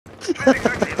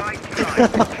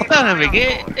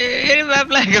Är det bara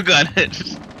Black och Gunner?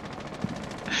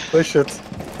 Oh shit.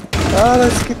 Ah,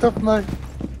 dat schiet op mij.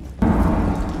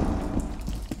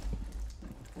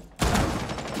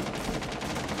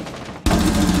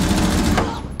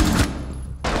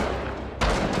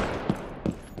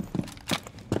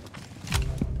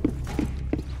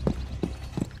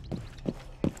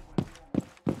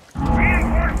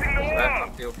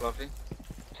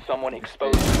 Someone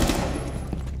exposed.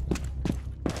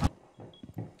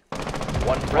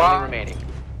 One friendly remaining.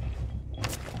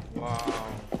 Wow.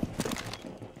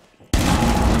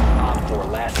 Op 4,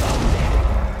 last stop standing.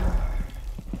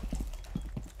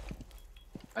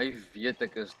 Hy weet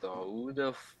ek is daar. Hoe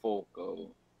the fuck, oh.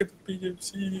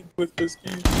 PMC with the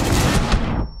ski.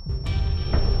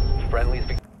 Friendlies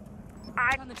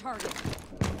On the target.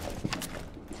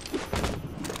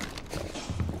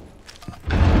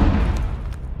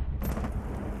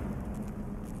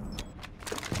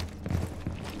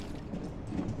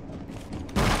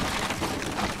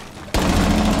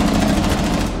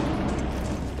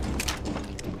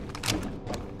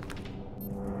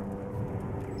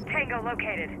 Tango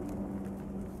located.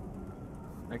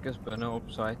 Ek is binne op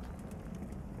site.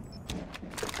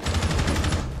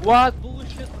 What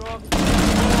bullshit, bro?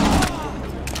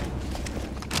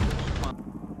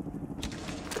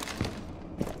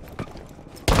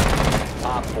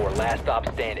 Op 4, last stop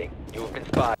standing. You have been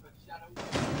spotted.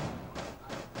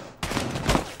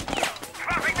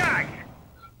 Dropping knives.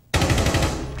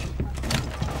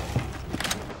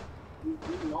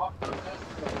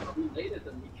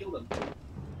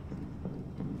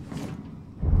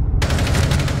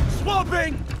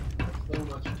 Swapping!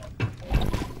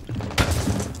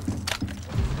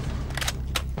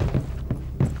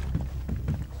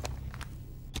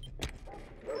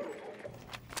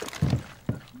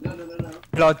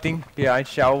 Planting behind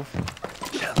shelf.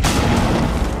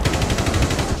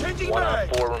 Changing One mag!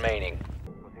 op 4 remaining.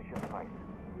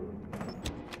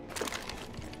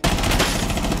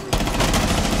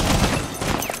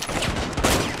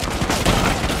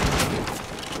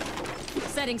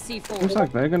 Setting C4. Seems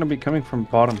like they're gonna be coming from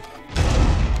bottom.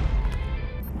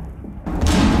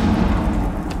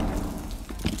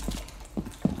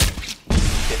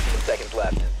 15 seconds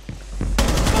left.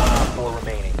 One op 4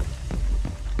 remaining.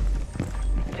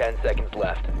 10 seconds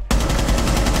left.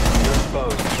 You're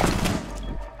exposed.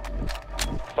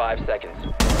 5 seconds.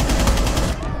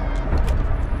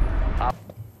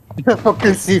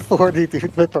 Fucking C4 die dude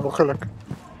met ongeluk.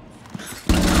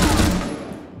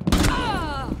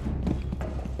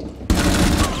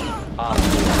 Op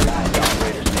 4, last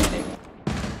operator standing.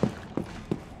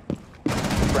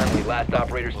 Friendly, last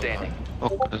operator standing.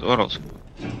 Oh, dat is Oros.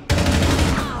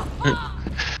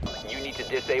 You need to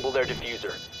disable their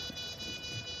diffuser.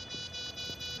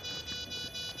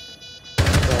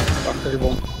 Achter die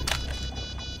bom.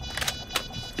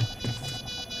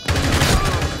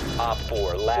 Op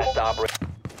 4, last operator.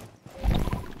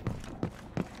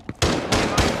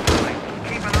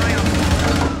 Keep an eye on.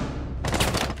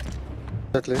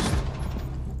 At least.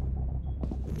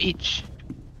 Each.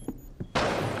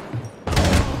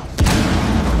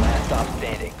 Last stop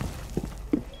standing.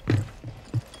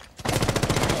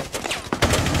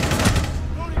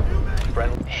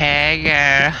 Friendly.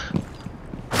 Hagar.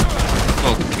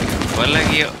 Oke, buat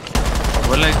lagi yuk.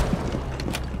 Buat lagi.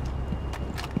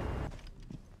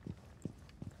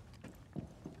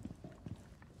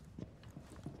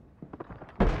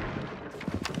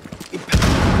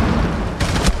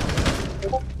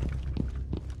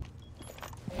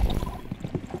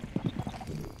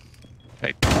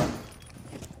 Baik.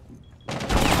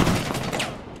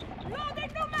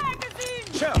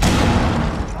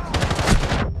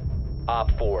 Op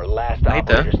 4, last Right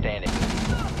there. operator standing.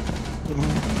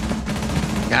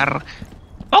 Jar.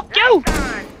 Fuck you!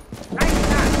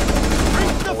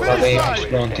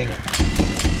 Planting.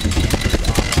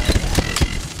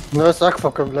 Dat is ook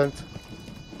fucking blind.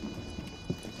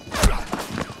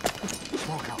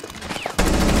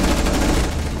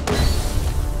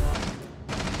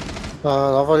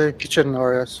 Dat waren de kitchen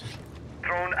areas.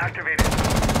 Drone activated.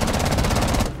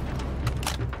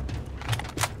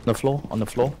 On the floor, on the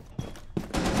floor.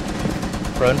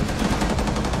 Prone.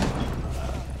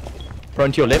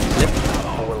 Prone to your left, left.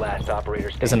 4 last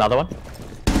operators There's standing. another one.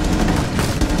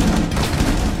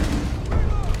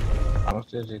 Nog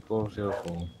steeds die calls heel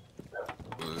vol.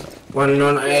 One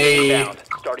on A. Found.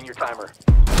 Starting your timer.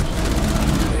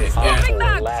 Yeah. Op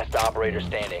 4, last operator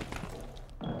standing.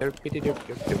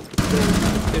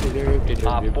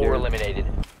 Op 4 eliminated.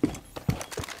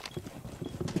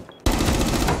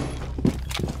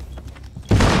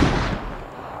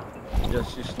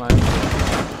 Just die sniper.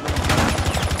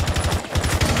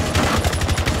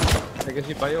 Vegas,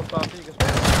 you buy your Vegas.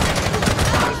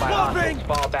 By hostiles,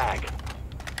 fall back.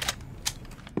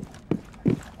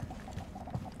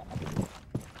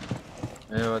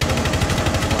 Yeah, what?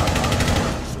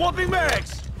 Swapping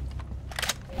mags!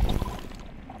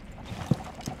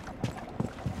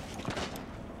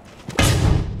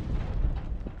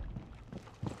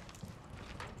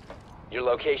 Your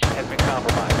location has been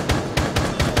compromised.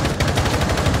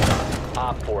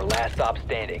 Op 4, last stop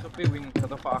standing. Op je wing, ik ga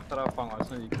er van achteraf vangen als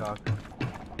die kaak.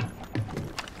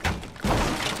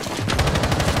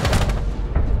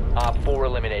 Op 4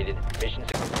 eliminated. Mission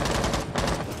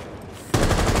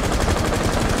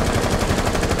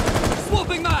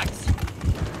Swapping mags!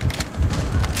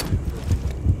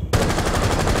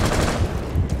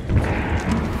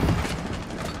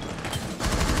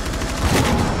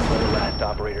 last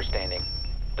operator standing.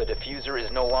 The diffuser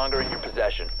is no longer in your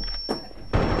possession.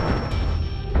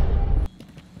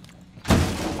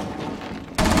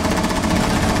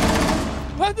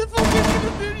 What the fuck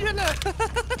is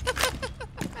jullie?